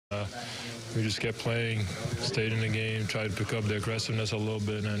we just kept playing, stayed in the game, tried to pick up the aggressiveness a little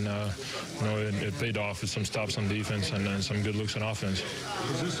bit, and it paid off with some stops on defense and then some good looks on offense.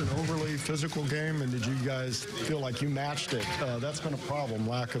 Was this an overly physical game, and did you guys feel like you matched it? That's been a problem,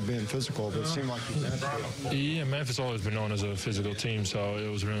 lack of being physical, but it seemed like you matched it. Yeah, Memphis always been known as a physical team, so it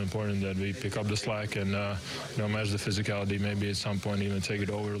was really important that we pick up the slack and match the physicality. Maybe at some point even take it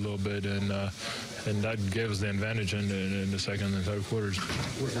over a little bit, and that gave us the advantage in the second and third quarters.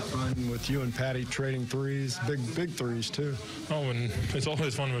 Was it fun with you and Patty trading threes, big threes too? Oh, and it's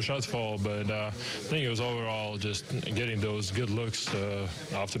always fun when shots fall, but I think it was overall just getting those good looks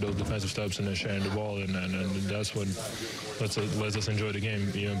after those defensive steps and then sharing the ball, and that's what lets us enjoy the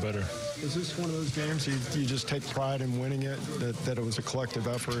game even better. Is this one of those games you just take pride in winning it, that it was a collective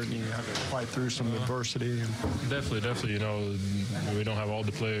effort and you have to fight through some adversity? Definitely. We don't have all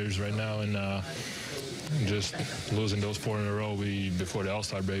the players right now, and just losing those 4 in a row, before the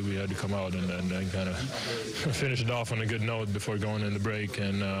All-Star break, we had to come out and kind of finish it off on a good note before going in the break,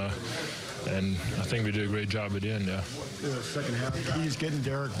 and I think we did a great job at the end, yeah. The second half, he's getting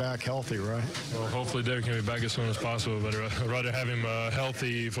Derrick back healthy, right? Well, hopefully Derrick can be back as soon as possible, but I'd rather have him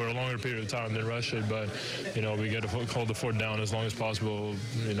healthy for a longer period of time than rush it, but, we got to hold the fort down as long as possible,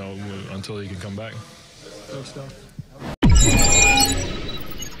 until he can come back. Thanks, Doc.